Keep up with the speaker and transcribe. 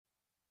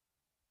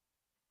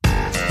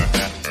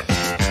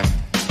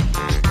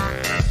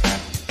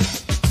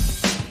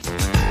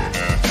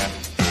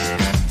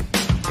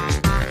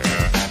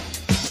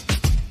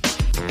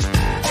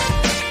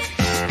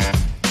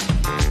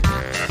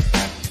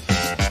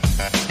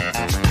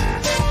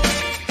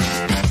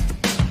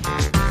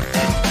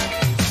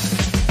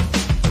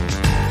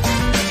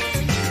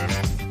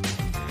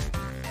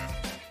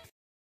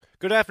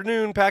Good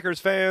afternoon, Packers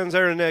fans.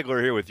 Aaron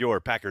Nagler here with your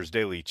Packers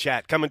Daily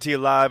Chat, coming to you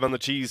live on the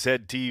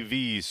Cheesehead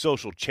TV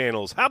social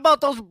channels. How about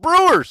those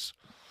Brewers?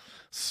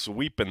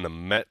 Sweeping the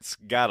Mets.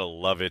 Gotta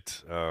love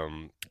it.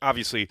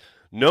 Obviously,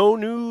 no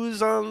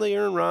news on the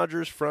Aaron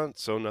Rodgers front,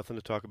 so nothing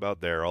to talk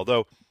about there.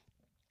 Although,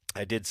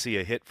 I did see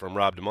a hit from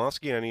Rob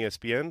Demovsky on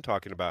ESPN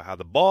talking about how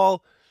the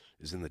ball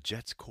is in the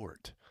Jets'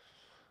 court.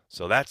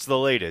 So that's the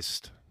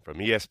latest from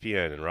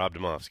ESPN and Rob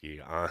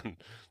Demovsky on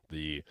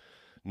the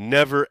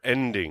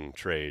never-ending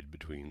trade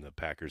between the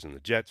Packers and the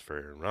Jets for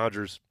Aaron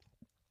Rodgers.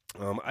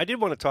 I did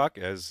want to talk,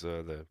 as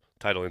the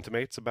title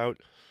intimates, about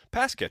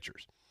pass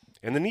catchers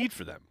and the need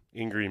for them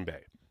in Green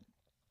Bay.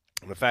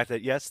 And the fact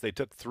that, yes, they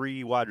took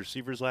 3 wide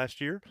receivers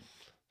last year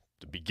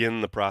to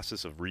begin the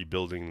process of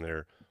rebuilding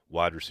their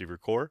wide receiver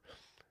core.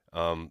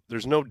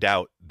 There's no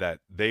doubt that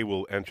they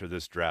will enter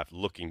this draft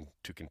looking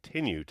to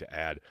continue to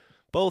add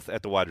both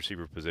at the wide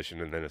receiver position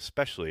and then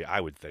especially,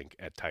 I would think,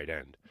 at tight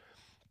end.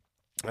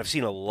 I've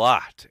seen a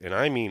lot, and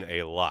I mean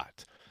a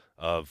lot,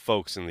 of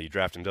folks in the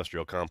draft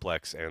industrial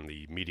complex and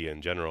the media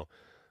in general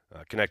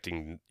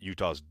connecting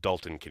Utah's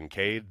Dalton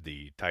Kincaid,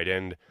 the tight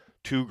end,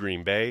 to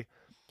Green Bay.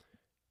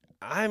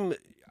 I'm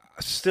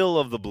still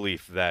of the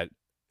belief that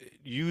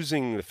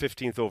using the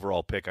 15th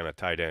overall pick on a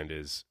tight end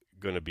is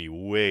going to be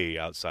way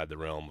outside the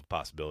realm of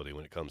possibility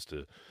when it comes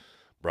to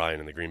Brian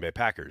and the Green Bay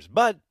Packers.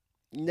 But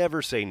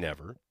never say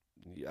never.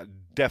 I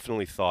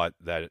definitely thought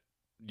that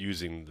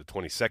using the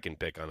 22nd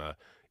pick on a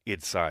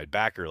inside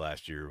backer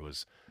last year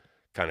was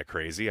kind of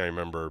crazy. I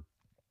remember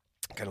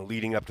kind of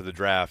leading up to the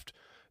draft,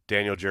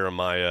 Daniel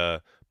Jeremiah,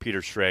 Peter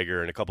Schrager,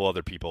 and a couple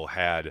other people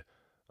had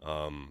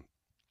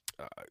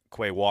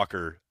Quay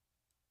Walker,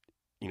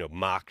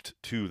 mocked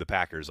to the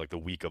Packers like the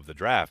week of the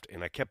draft.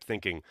 And I kept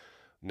thinking,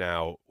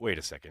 now, wait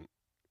a second.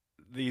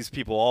 These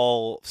people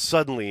all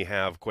suddenly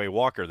have Quay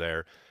Walker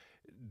there.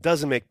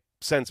 Doesn't make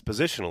sense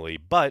positionally,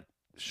 but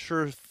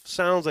sure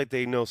sounds like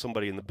they know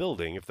somebody in the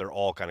building if they're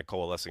all kind of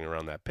coalescing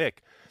around that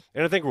pick.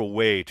 And I think we're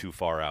way too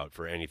far out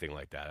for anything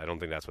like that. I don't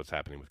think that's what's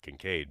happening with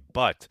Kincaid.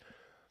 But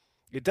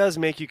it does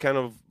make you kind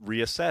of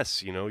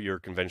reassess, your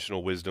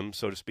conventional wisdom,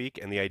 so to speak,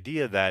 and the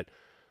idea that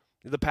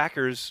the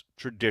Packers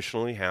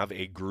traditionally have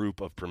a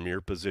group of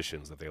premier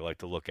positions that they like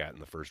to look at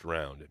in the first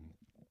round.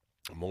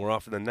 And more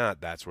often than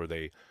not, that's what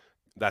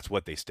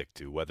they stick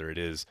to, whether it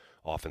is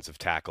offensive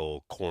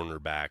tackle,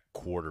 cornerback,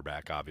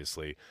 quarterback,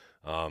 obviously,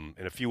 and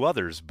a few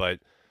others. But,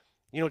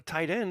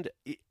 tight end,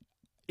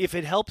 if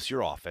it helps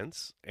your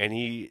offense, and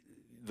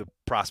the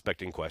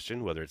prospect in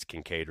question, whether it's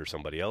Kincaid or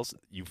somebody else,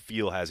 you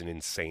feel has an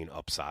insane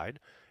upside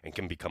and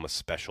can become a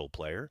special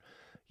player,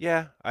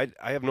 yeah, I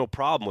have no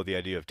problem with the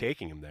idea of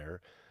taking him there.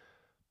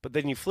 But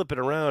then you flip it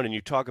around and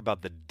you talk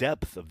about the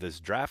depth of this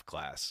draft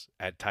class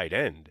at tight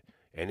end,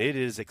 and it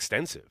is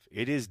extensive.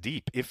 It is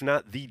deep, if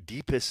not the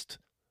deepest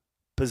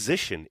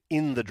position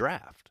in the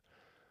draft.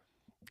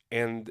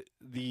 And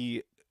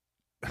the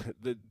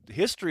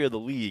history of the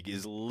league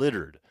is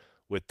littered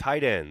with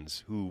tight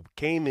ends who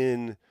came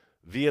in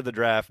via the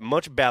draft,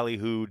 much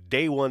ballyhooed,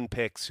 day one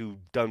picks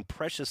who've done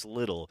precious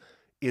little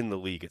in the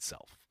league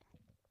itself.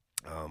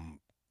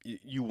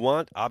 You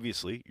want,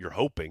 obviously, you're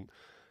hoping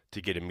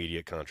to get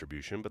immediate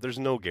contribution, but there's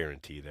no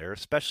guarantee there,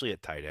 especially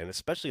at tight end,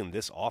 especially in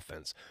this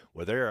offense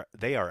where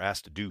they are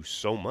asked to do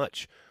so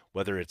much,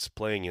 whether it's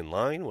playing in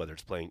line, whether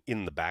it's playing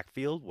in the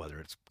backfield, whether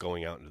it's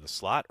going out into the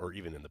slot or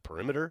even in the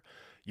perimeter.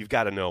 You've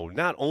got to know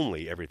not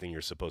only everything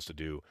you're supposed to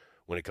do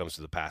when it comes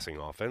to the passing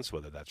offense,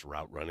 whether that's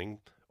route running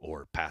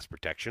or pass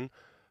protection,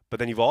 but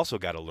then you've also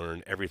got to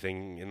learn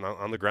everything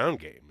on the ground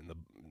game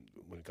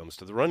when it comes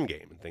to the run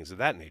game and things of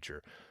that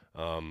nature.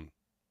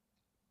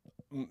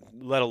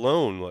 Let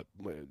alone,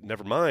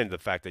 never mind the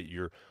fact that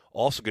you're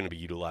also going to be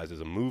utilized as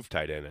a move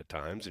tight end at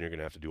times, and you're going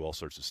to have to do all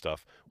sorts of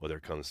stuff, whether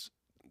it comes,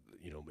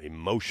 a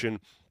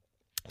motion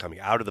coming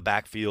out of the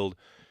backfield,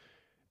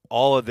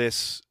 all of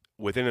this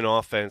within an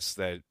offense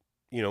that,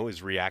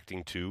 is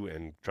reacting to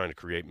and trying to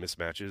create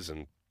mismatches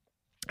and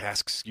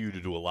asks you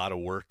to do a lot of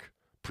work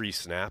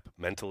pre-snap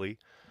mentally.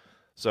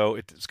 So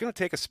it's going to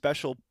take a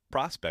special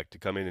prospect to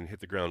come in and hit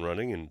the ground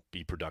running and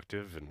be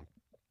productive.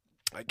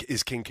 And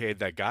is Kincaid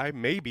that guy?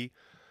 Maybe.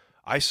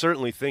 I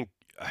certainly think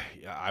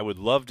I would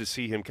love to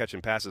see him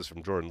catching passes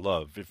from Jordan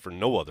Love, if for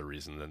no other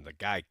reason than the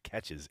guy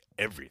catches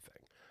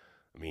everything.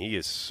 I mean, he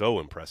is so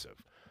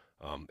impressive.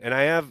 And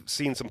I have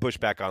seen some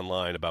pushback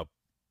online about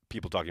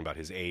people talking about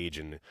his age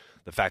and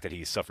the fact that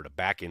he suffered a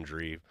back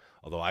injury,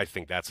 although I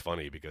think that's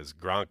funny because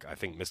Gronk, I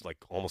think, missed like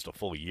almost a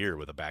full year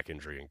with a back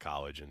injury in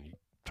college, and he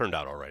turned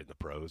out all right in the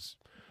pros.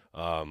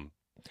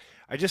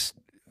 I just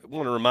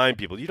want to remind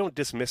people, you don't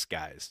dismiss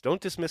guys. Don't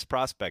dismiss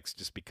prospects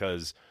just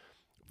because,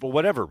 for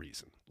whatever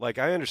reason. Like,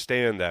 I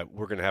understand that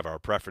we're going to have our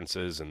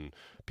preferences and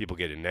people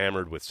get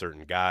enamored with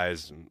certain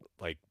guys.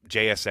 Like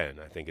JSN,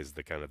 I think, is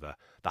the kind of the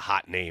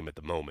hot name at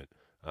the moment.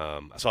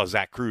 I saw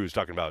Zach Cruz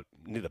talking about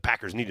the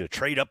Packers needing to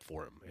trade up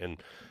for him. And,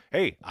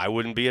 hey, I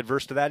wouldn't be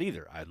adverse to that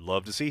either. I'd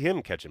love to see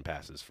him catching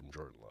passes from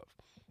Jordan Love.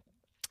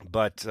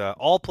 But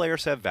all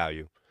players have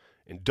value.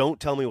 And don't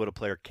tell me what a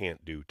player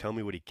can't do. Tell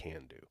me what he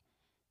can do.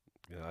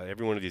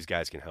 Every one of these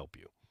guys can help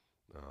you.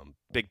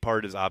 Big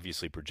part is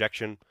obviously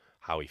projection,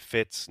 how he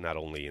fits, not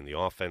only in the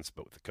offense,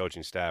 but with the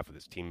coaching staff, with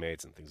his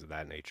teammates, and things of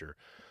that nature.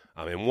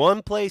 And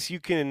one place you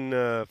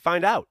can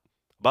find out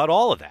about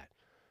all of that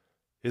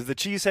is the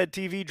Cheesehead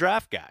TV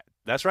Draft Guide.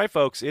 That's right,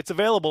 folks. It's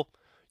available.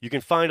 You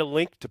can find a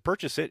link to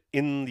purchase it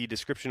in the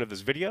description of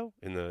this video,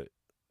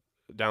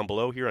 down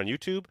below here on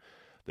YouTube.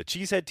 The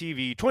Cheesehead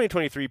TV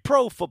 2023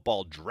 Pro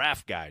Football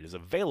Draft Guide is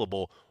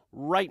available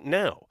right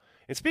now.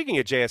 And speaking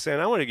of JSN,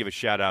 I want to give a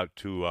shout out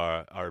to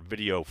our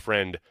video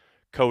friend,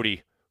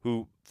 Cody,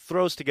 who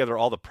throws together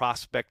all the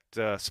prospect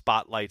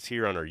spotlights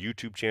here on our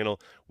YouTube channel.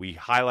 We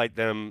highlight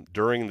them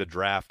during the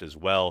draft as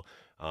well.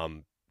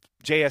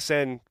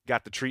 JSN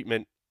got the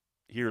treatment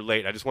here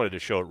late. I just wanted to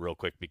show it real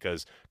quick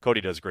because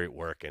Cody does great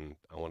work, and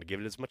I want to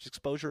give it as much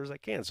exposure as I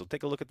can. So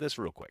take a look at this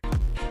real quick.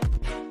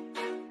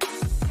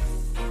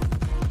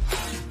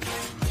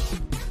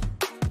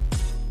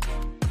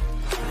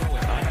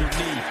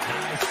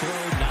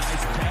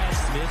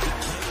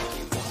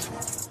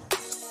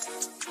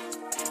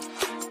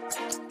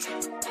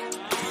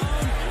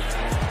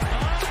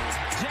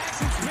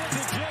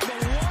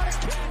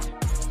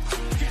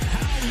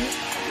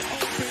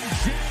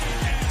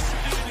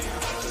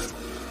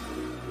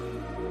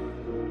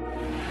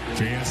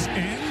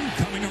 JSN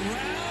coming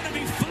around and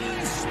he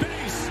finds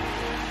space.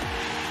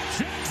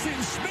 Jackson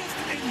Smith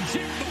and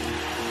Jigba.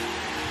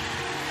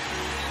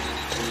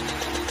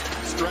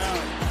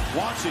 Stroud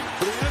watching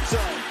for the end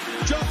zone.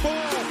 Jump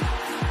ball.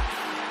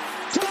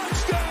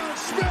 Touchdown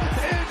Smith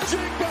and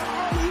Jigba.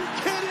 Are you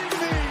kidding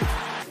me?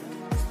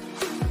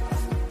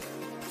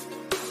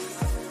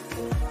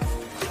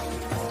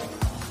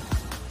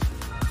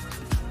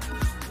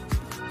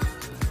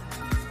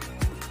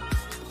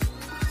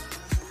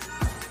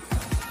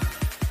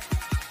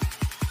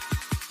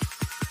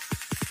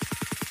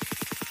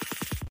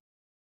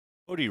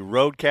 Cody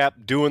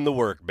Roadcap doing the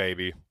work,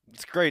 baby.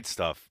 It's great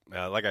stuff.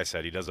 Like I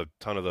said, he does a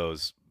ton of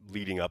those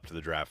leading up to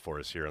the draft for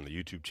us here on the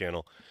YouTube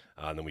channel.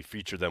 And then we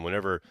feature them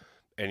whenever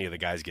any of the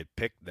guys get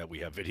picked that we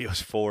have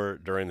videos for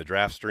during the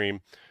draft stream.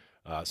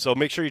 So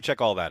make sure you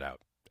check all that out.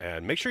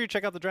 And make sure you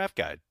check out the draft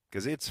guide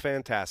because it's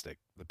fantastic.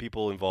 The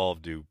people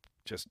involved do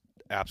just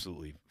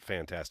absolutely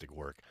fantastic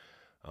work.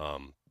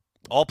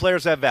 All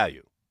players have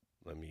value.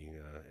 Let me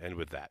end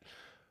with that.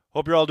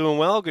 Hope you're all doing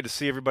well. Good to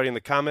see everybody in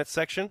the comments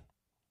section.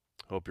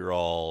 Hope you're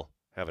all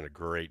having a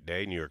great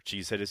day. New York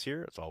Cheesehead is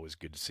here. It's always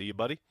good to see you,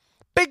 buddy.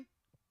 Big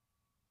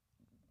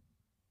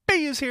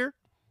B is here.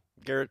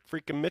 Garrett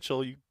freaking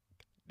Mitchell, you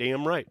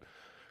damn right.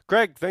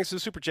 Greg, thanks for the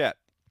super chat.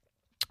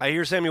 I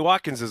hear Sammy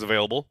Watkins is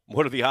available.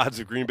 What are the odds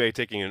of Green Bay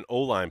taking an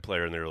O-line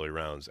player in the early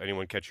rounds?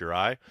 Anyone catch your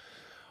eye?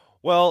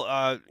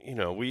 Well,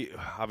 we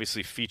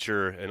obviously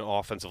feature an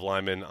offensive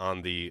lineman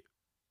on the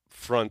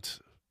front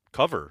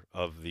cover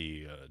of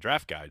the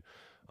draft guide.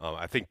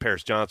 I think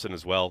Paris Johnson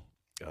as well.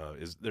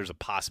 There's a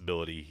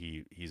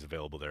possibility he's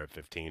available there at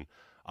 15.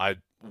 I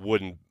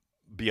wouldn't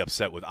be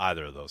upset with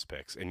either of those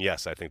picks. And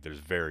yes, I think there's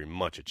very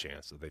much a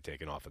chance that they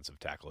take an offensive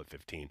tackle at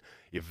 15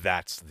 if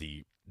that's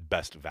the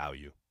best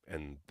value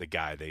and the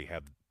guy they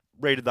have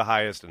rated the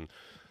highest and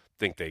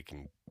think they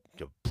can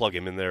plug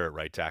him in there at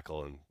right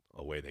tackle and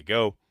away they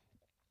go.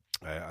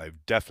 I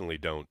definitely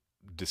don't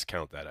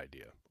discount that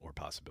idea or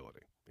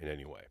possibility in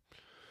any way.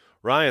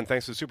 Ryan,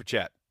 thanks for the super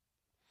chat.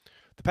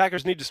 The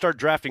Packers need to start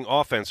drafting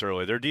offense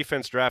early. Their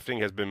defense drafting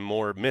has been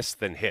more miss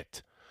than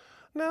hit.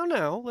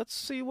 Now, let's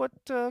see what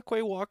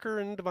Quay Walker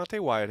and Devontae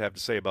Wyatt have to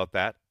say about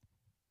that.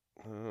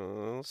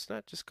 Let's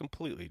not just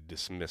completely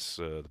dismiss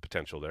the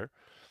potential there.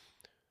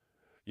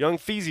 Young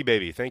Feezy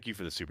Baby, thank you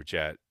for the super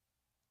chat.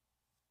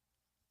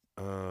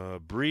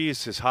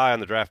 Breeze is high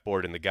on the draft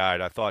board in the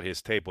guide. I thought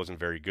his tape wasn't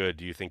very good.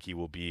 Do you think he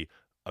will be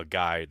a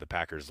guy the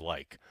Packers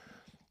like?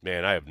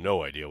 Man, I have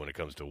no idea when it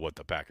comes to what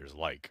the Packers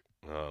like.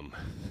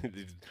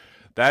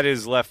 That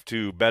is left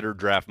to better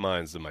draft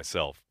minds than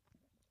myself.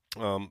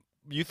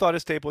 You thought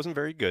his tape wasn't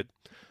very good.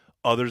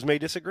 Others may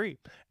disagree.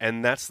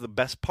 And that's the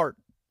best part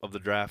of the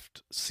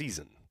draft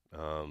season.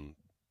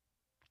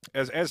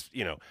 As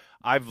you know,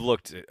 I've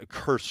looked at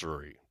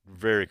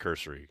very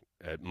cursory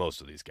at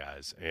most of these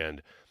guys,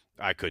 and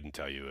I couldn't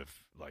tell you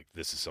if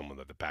this is someone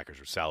that the Packers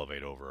are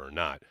salivate over or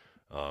not.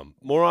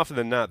 More often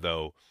than not,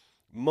 though,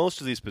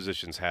 most of these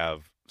positions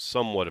have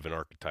somewhat of an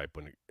archetype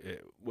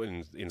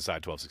when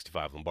inside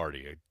 1265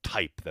 Lombardi, a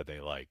type that they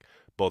like,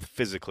 both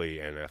physically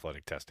and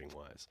athletic testing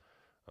wise.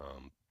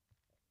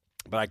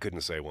 But I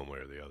couldn't say one way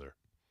or the other.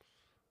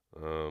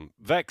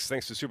 Vex,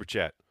 thanks to Super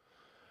Chat.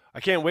 I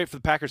can't wait for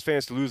the Packers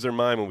fans to lose their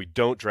mind when we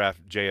don't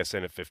draft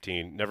JSN at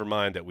 15. Never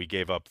mind that we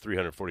gave up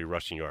 340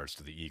 rushing yards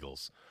to the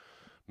Eagles.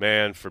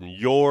 Man, from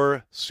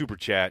your Super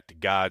Chat to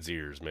God's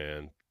ears,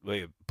 man.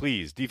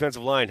 Please,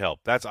 defensive line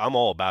help. I'm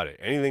all about it.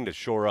 Anything to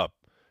shore up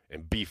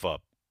and beef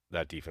up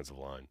that defensive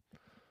line.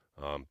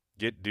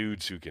 Get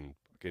dudes who can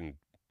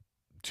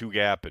two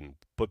gap and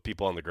put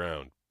people on the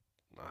ground.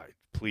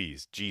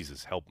 Please,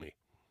 Jesus, help me.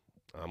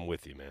 I'm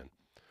with you, man.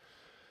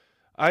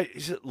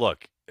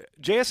 Look,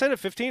 JSN at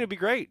 15 would be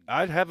great.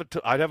 I'd have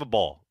a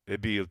ball.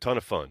 It'd be a ton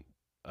of fun.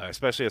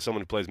 especially as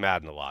someone who plays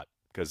Madden a lot,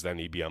 because then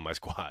he'd be on my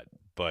squad.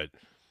 But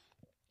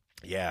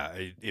yeah,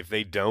 if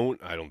they don't,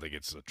 I don't think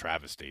it's a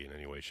travesty in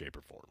any way, shape,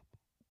 or form.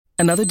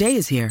 Another day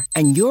is here,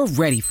 and you're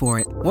ready for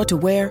it. What to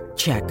wear?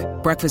 Check.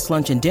 Breakfast,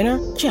 lunch, and dinner?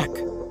 Check.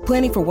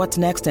 Planning for what's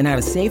next and how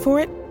to save for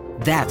it?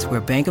 That's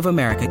where Bank of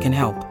America can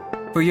help.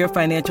 For your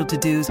financial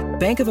to-dos,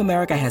 Bank of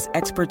America has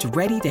experts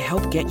ready to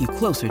help get you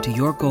closer to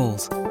your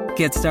goals.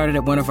 Get started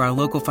at one of our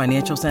local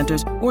financial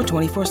centers or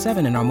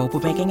 24/7 in our mobile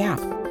banking app.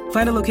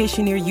 Find a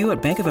location near you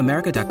at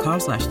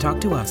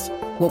bankofamerica.com/talktous.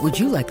 What would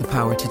you like the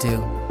power to do?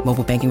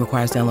 Mobile banking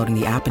requires downloading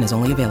the app and is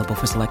only available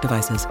for select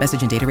devices.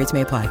 Message and data rates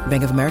may apply.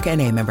 Bank of America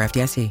N.A., member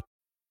FDIC.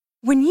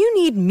 When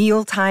you need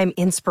mealtime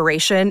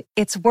inspiration,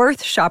 it's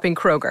worth shopping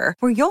Kroger,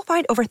 where you'll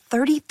find over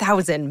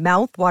 30,000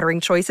 mouth-watering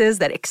choices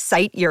that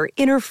excite your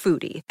inner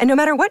foodie. And no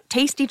matter what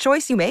tasty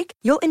choice you make,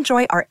 you'll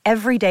enjoy our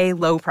everyday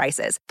low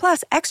prices,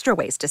 plus extra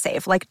ways to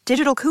save, like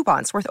digital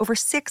coupons worth over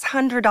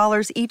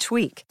 $600 each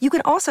week. You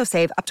can also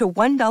save up to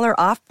 $1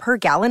 off per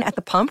gallon at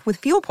the pump with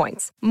fuel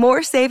points.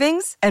 More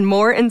savings and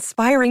more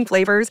inspiring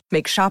flavors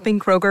make shopping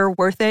Kroger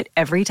worth it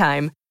every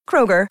time.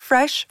 Kroger,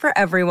 fresh for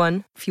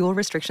everyone. Fuel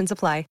restrictions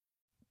apply.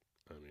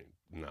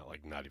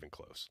 Not even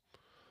close.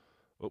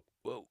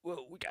 Whoa,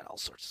 we got all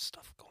sorts of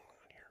stuff going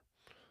on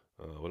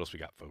here. What else we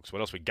got, folks? What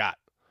else we got?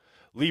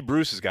 Lee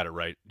Bruce has got it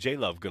right.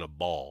 J-Love gonna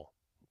ball.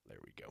 There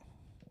we go.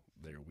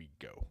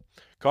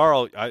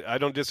 Carl, I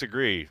don't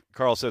disagree.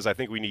 Carl says, I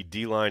think we need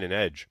D-line and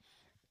edge.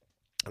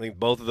 I think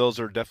both of those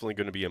are definitely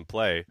going to be in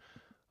play.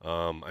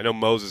 I know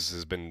Moses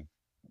has been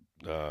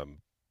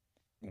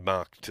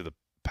mocked to the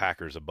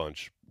Packers a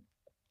bunch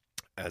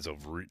as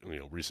of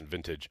recent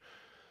vintage.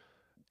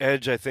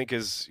 Edge, I think,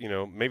 is,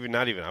 maybe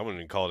not even, I wouldn't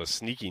even call it a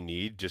sneaky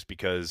need, just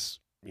because,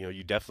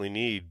 you definitely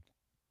need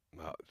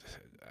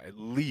at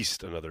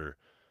least another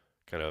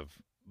kind of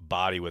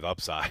body with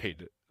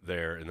upside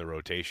there in the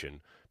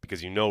rotation,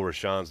 because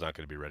Rashawn's not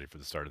going to be ready for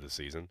the start of the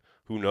season.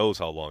 Who knows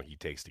how long he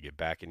takes to get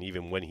back, and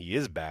even when he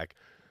is back,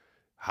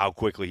 how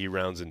quickly he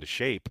rounds into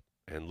shape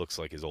and looks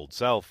like his old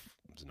self.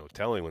 There's no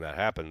telling when that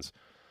happens.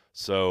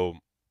 So,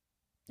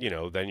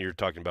 then you're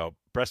talking about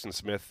Preston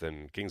Smith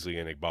and Kingsley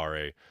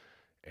Enagbare.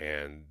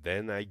 And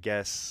then I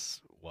guess,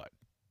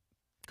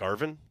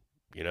 Garvin?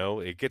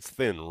 It gets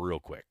thin real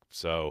quick.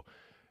 So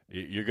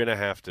you're going to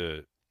have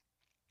to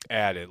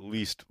add at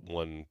least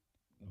one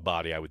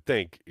body, I would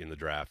think, in the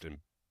draft, and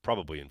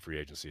probably in free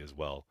agency as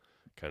well.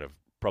 Kind of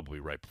probably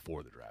right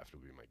before the draft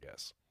would be my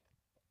guess.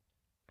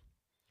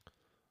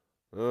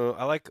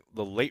 I like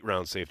the late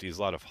round safeties,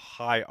 a lot of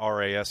high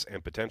RAS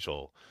and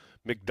potential.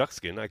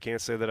 McDuckskin, I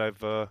can't say that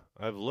I've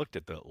looked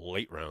at the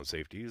late round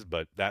safeties,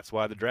 but that's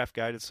why the draft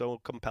guide is so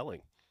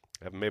compelling.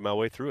 I haven't made my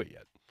way through it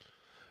yet.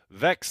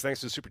 Vex, thanks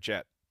to the super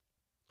chat.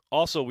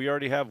 Also, we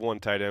already have one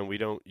tight end we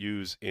don't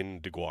use in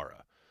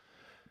DeGuara.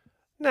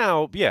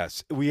 Now,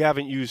 yes, we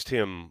haven't used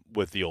him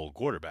with the old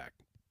quarterback.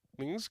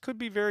 Things could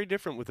be very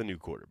different with a new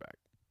quarterback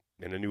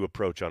and a new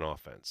approach on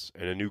offense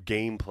and a new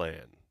game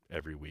plan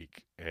every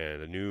week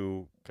and a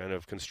new kind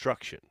of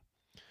construction.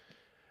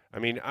 I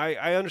mean,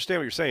 I understand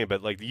what you're saying,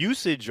 but the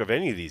usage of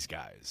any of these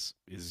guys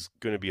is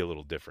going to be a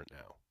little different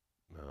now.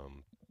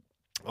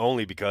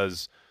 Only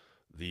because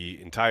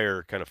the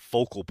entire kind of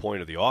focal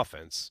point of the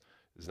offense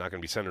is not going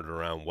to be centered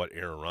around what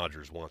Aaron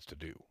Rodgers wants to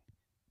do,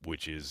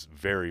 which is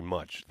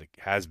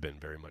has been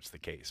very much the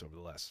case over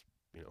the last,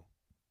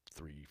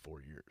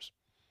 3-4 years.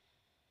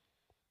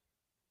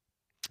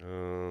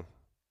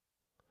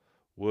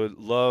 Would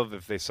love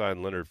if they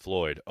signed Leonard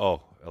Floyd.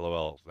 Oh,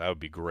 LOL, that would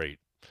be great.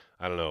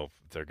 I don't know if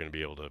they're going to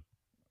be able to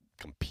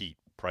compete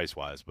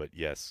price-wise, but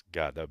yes,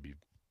 God, that'd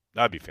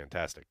be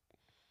fantastic.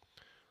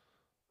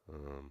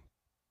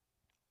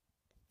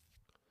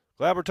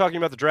 Glad we're talking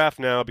about the draft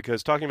now,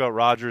 because talking about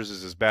Rodgers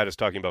is as bad as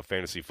talking about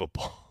fantasy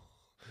football.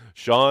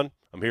 Sean,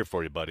 I'm here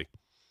for you, buddy.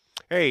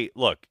 Hey,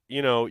 look,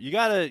 you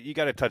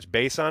gotta touch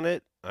base on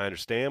it. I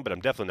understand, but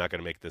I'm definitely not going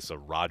to make this a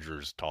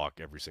Rodgers talk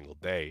every single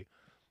day.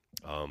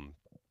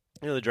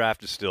 The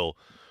draft is still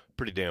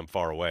pretty damn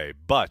far away,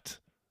 but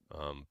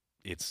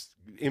it's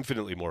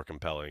infinitely more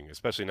compelling,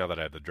 especially now that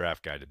I have the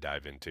draft guide to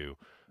dive into,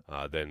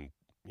 than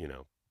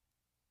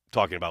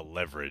talking about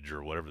leverage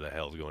or whatever the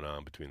hell's going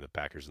on between the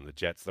Packers and the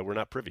Jets that we're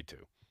not privy to.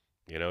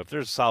 If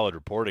there's solid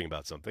reporting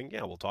about something,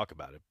 yeah, we'll talk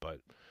about it. But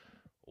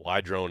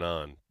why drone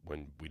on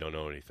when we don't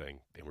know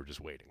anything and we're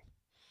just waiting?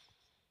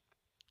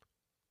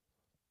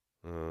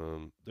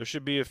 There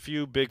should be a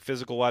few big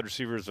physical wide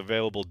receivers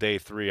available day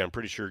 3. I'm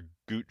pretty sure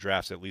Goot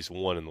drafts at least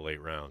one in the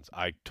late rounds.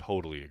 I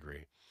totally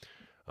agree.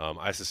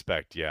 I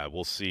suspect,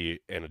 we'll see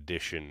an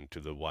addition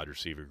to the wide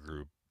receiver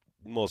group,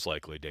 most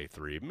likely day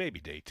 3, maybe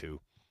day 2.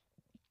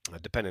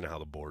 Depending on how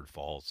the board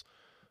falls.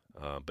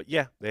 But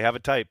yeah, they have a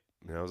type,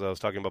 as I was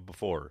talking about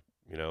before,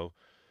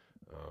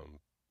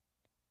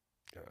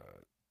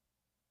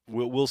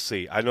 we'll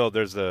see. I know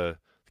there's the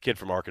kid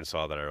from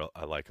Arkansas that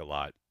I like a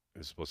lot,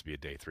 who's supposed to be a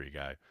day 3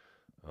 guy.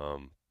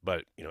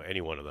 But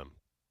any one of them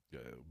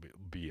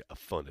would be a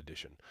fun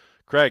addition.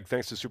 Craig,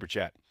 thanks to Super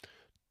Chat.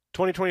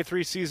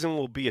 2023 season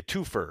will be a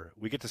twofer.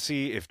 We get to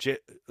see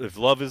if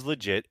Love is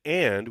legit,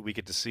 and we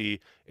get to see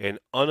an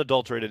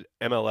unadulterated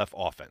MLF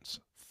offense.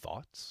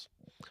 Thoughts?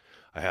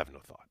 I have no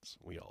thoughts.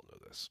 We all know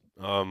this.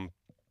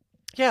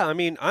 Yeah, I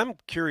mean, I'm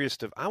curious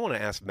I want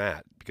to ask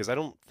Matt, because I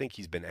don't think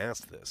he's been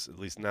asked this, at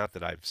least not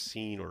that I've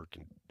seen or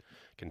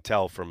can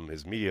tell from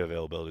his media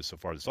availability so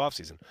far this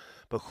offseason.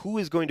 But who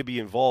is going to be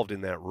involved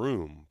in that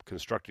room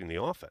constructing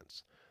the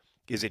offense?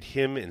 Is it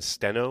him and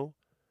Steno?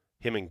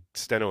 Him and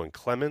Steno and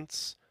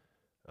Clements?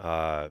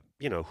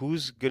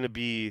 Who's going to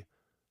be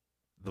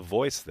the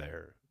voice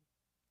there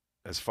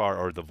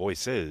or the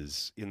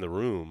voices in the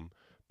room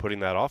putting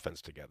that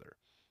offense together?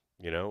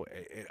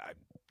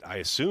 I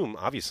assume,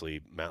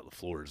 obviously, Matt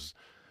LaFleur's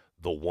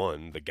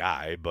the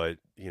guy, but,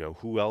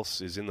 who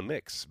else is in the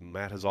mix?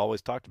 Matt has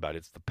always talked about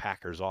it's the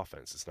Packers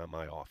offense. It's not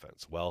my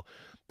offense. Well,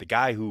 the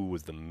guy who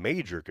was the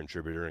major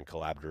contributor and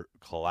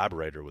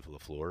collaborator with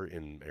LaFleur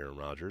in Aaron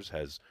Rodgers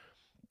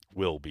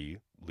will be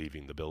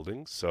leaving the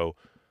building. So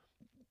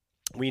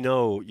we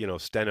know,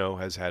 Steno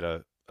has had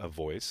a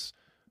voice.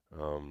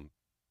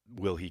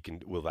 Will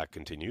that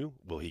continue?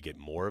 Will he get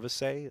more of a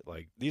say?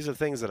 Like, these are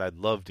things that I'd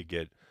love to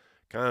get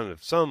kind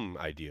of some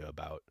idea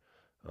about.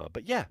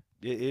 But yeah,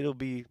 it'll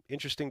be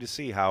interesting to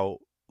see how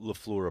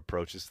LaFleur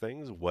approaches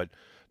things, what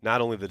not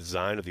only the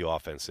design of the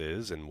offense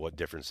is and what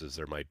differences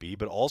there might be,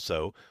 but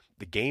also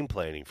the game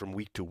planning from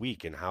week to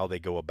week and how they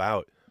go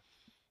about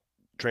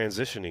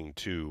transitioning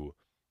to,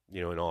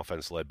 an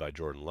offense led by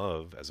Jordan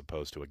Love as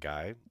opposed to a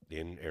guy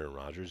in Aaron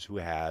Rodgers who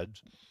had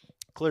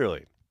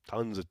clearly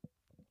tons of,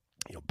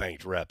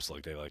 banked reps,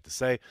 like they like to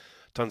say,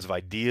 tons of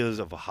ideas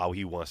of how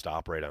he wants to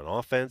operate on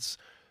offense.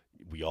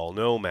 We all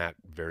know Matt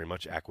very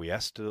much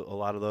acquiesced to a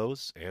lot of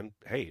those, and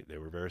hey, they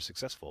were very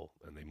successful,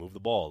 and they moved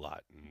the ball a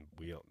lot. And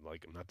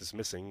I'm not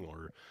dismissing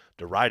or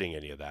deriding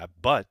any of that,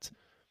 but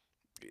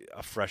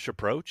a fresh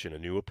approach and a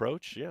new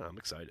approach, yeah, I'm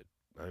excited.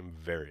 I'm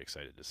very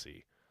excited to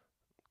see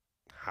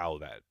how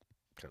that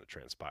kind of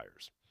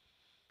transpires.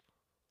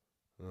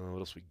 What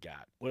else we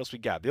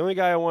got? The only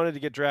guy I wanted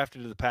to get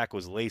drafted to the Pack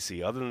was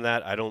Lacey. Other than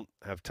that, I don't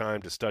have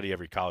time to study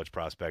every college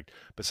prospect.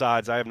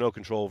 Besides, I have no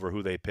control over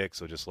who they pick,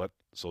 so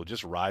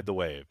just ride the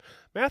wave.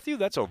 Matthew,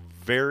 that's a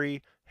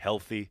very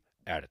healthy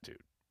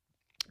attitude.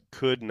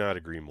 Could not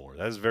agree more.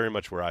 That is very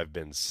much where I've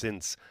been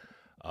since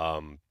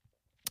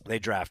they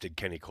drafted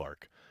Kenny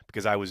Clark,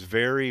 because I was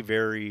very,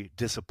 very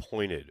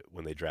disappointed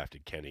when they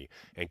drafted Kenny,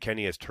 and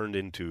Kenny has turned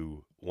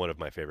into one of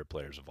my favorite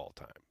players of all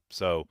time.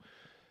 So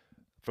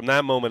from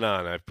that moment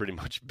on, I've pretty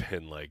much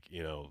been like,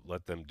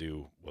 let them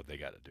do what they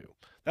got to do.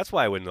 That's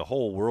why when the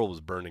whole world was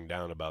burning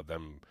down about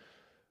them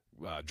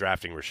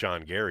drafting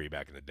Rashawn Gary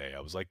back in the day, I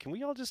was like, can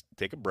we all just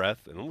take a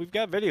breath? And we've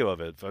got video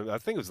of it. I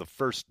think it was the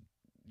first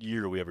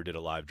year we ever did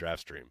a live draft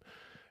stream.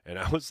 And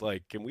I was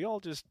like, can we all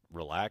just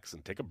relax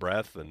and take a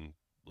breath and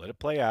let it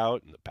play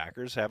out? And the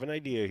Packers have an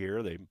idea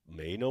here. They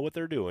may know what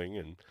they're doing.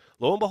 And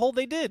lo and behold,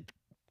 they did.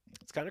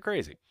 It's kind of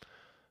crazy.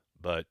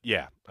 But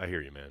yeah, I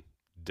hear you, man.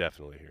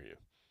 Definitely hear you.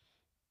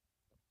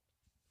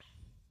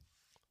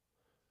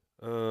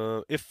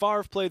 If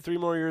Favre played 3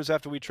 more years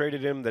after we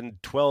traded him, then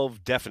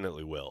 12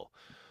 definitely will.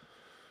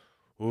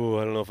 Ooh,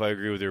 I don't know if I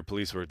agree with your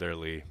police work there,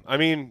 Lee. I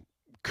mean,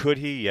 could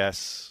he?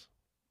 Yes.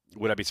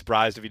 Would I be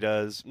surprised if he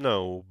does?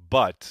 No.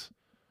 But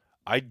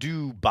I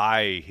do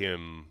buy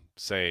him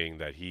saying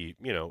that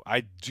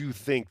I do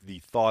think the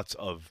thoughts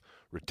of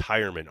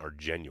retirement are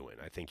genuine.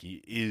 I think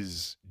he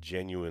is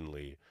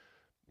genuinely,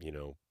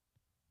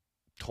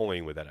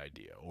 toying with that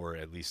idea, or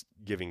at least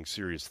giving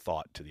serious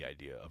thought to the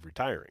idea of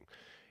retiring.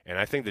 And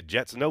I think the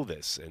Jets know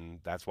this, and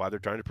that's why they're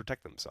trying to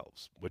protect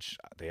themselves, which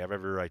they have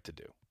every right to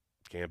do.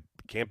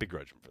 Can't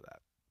begrudge them for that.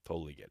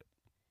 Totally get it.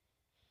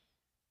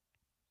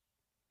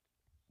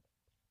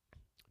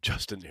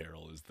 Justin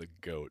Harrell is the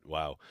GOAT.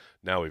 Wow.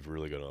 Now we've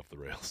really gone off the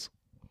rails.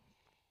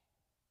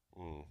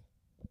 What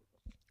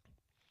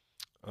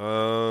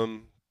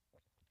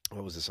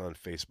was this on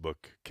Facebook?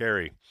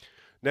 Carrie.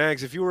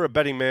 Nags, if you were a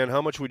betting man,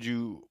 how much would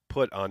you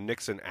put on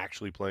Nixon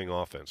actually playing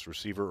offense,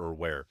 receiver or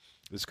where?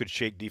 This could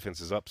shake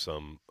defenses up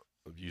some,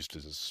 used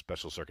to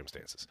special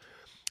circumstances.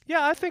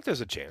 Yeah, I think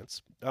there's a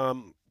chance.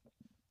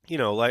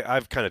 Like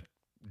I've kind of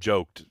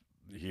joked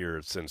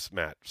here since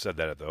Matt said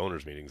that at the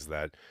owners' meetings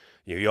that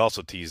he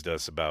also teased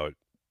us about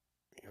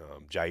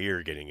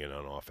Jair getting in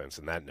on offense,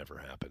 and that never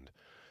happened.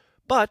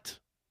 But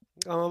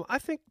I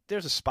think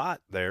there's a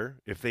spot there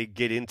if they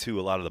get into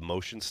a lot of the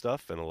motion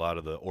stuff and a lot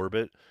of the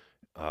orbit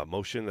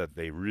motion that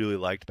they really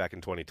liked back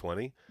in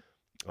 2020.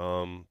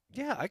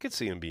 Yeah, I could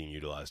see him being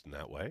utilized in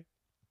that way.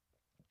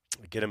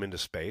 Get him into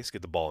space,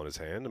 get the ball in his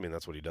hand. I mean,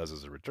 that's what he does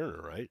as a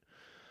returner, right?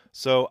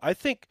 So I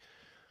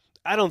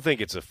don't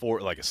think it's a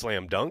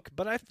slam dunk,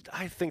 but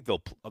I think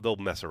they'll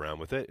mess around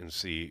with it and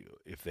see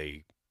if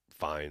they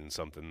find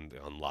something,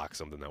 unlock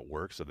something that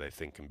works that they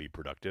think can be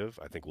productive.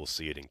 I think we'll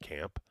see it in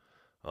camp.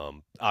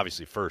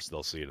 Obviously, first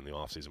they'll see it in the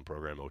off-season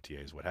program,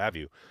 OTAs, what have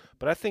you.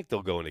 But I think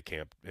they'll go into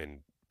camp and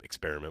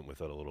experiment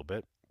with it a little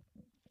bit.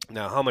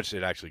 Now, how much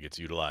it actually gets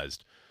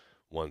utilized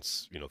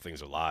once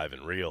things are live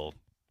and real,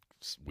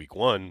 week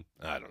 1,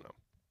 I don't know.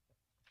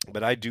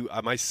 But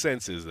my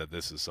sense is that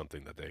this is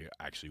something that they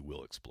actually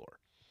will explore.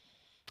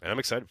 And I'm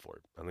excited for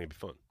it. I think it'd be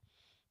fun.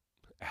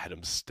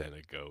 Adam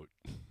Stenegoat.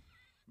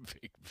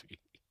 Big V.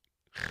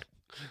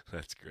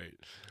 That's great.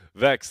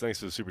 Vex, thanks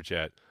for the super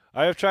chat.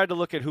 I have tried to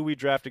look at who we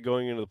drafted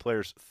going into the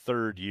player's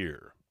third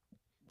year.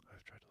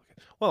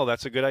 Well,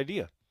 that's a good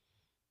idea.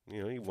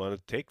 You want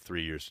to take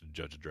 3 years to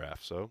judge a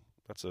draft, so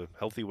that's a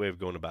healthy way of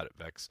going about it,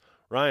 Vex.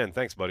 Ryan,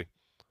 thanks, buddy.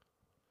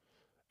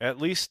 At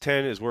least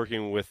 10 is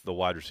working with the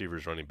wide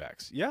receivers, running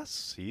backs.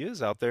 Yes, he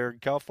is out there in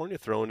California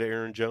throwing to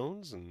Aaron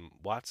Jones and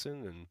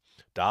Watson and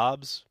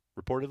Dobbs,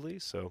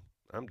 reportedly, so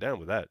I'm down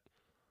with that.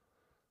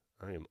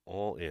 I am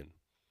all in.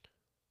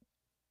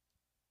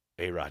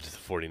 A-Rod to the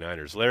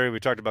 49ers. Larry, we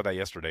talked about that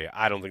yesterday.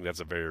 I don't think that's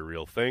a very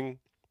real thing,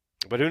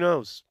 but who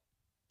knows?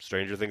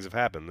 Stranger things have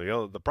happened.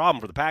 The problem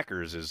for the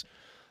Packers is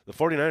the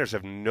 49ers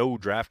have no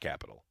draft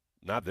capital.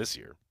 Not this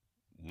year.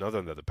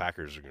 Nothing that the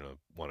Packers are going to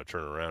want to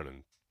turn around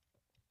and,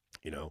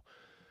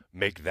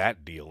 make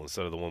that deal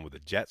instead of the one with the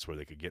Jets where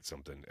they could get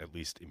something at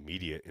least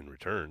immediate in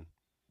return.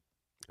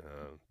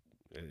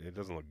 It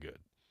doesn't look good.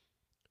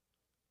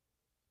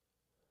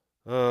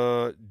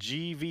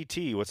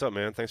 GVT, what's up,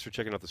 man? Thanks for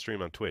checking out the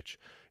stream on Twitch.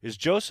 Is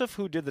Joseph,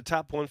 who did the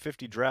top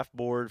 150 draft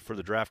board for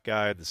the draft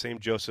guide, the same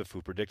Joseph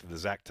who predicted the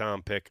Zach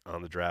Tom pick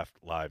on the Draft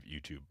Live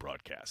YouTube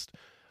broadcast?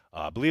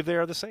 I believe they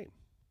are the same.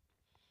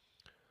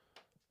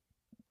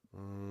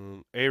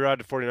 A-Rod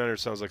to 49ers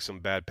sounds like some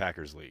bad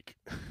Packers leak.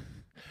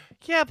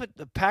 Yeah, but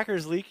the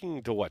Packers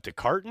leaking to what? To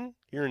Carton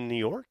here in New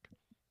York?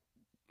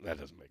 That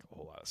doesn't make a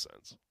whole lot of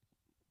sense.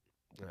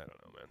 I don't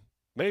know, man.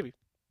 Maybe.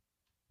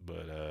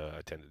 But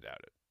I tend to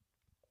doubt it.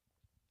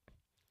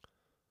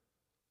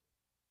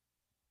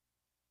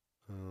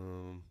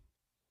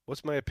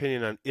 What's my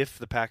opinion on if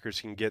the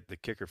Packers can get the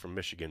kicker from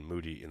Michigan,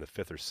 Moody, in the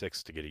 5th or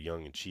 6th to get a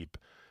young and cheap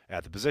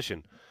at the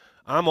position?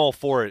 I'm all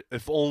for it,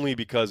 if only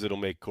because it'll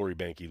make Corey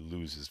Banke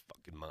lose his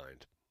fucking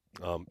mind.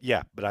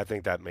 Yeah, but I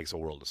think that makes a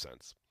world of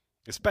sense.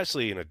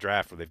 Especially in a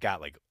draft where they've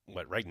got,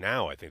 right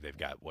now I think they've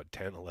got,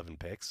 10, 11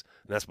 picks?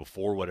 And that's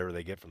before whatever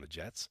they get from the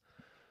Jets?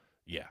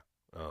 Yeah,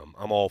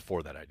 I'm all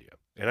for that idea.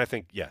 And I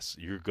think, yes,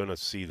 you're going to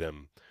see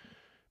them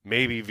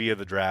maybe via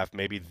the draft,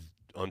 maybe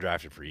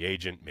undrafted free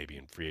agent, maybe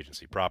in free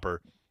agency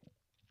proper.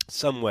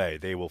 Some way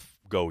they will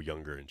go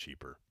younger and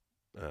cheaper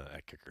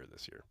at kicker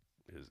this year,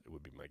 it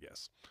would be my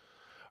guess.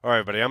 All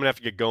right, buddy, I'm going to have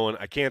to get going.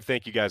 I can't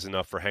thank you guys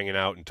enough for hanging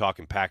out and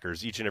talking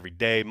Packers each and every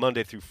day,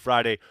 Monday through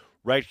Friday,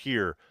 right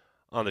here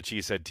on the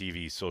Cheesehead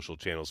TV social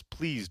channels.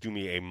 Please do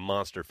me a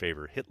monster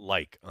favor. Hit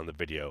like on the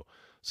video,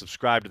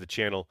 subscribe to the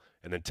channel,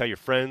 and then tell your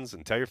friends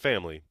and tell your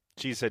family,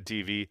 Cheesehead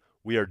TV,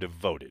 we are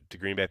devoted to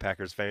Green Bay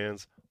Packers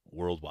fans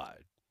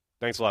worldwide.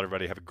 Thanks a lot,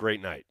 everybody. Have a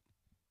great night.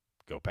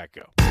 Go Pack,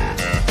 go.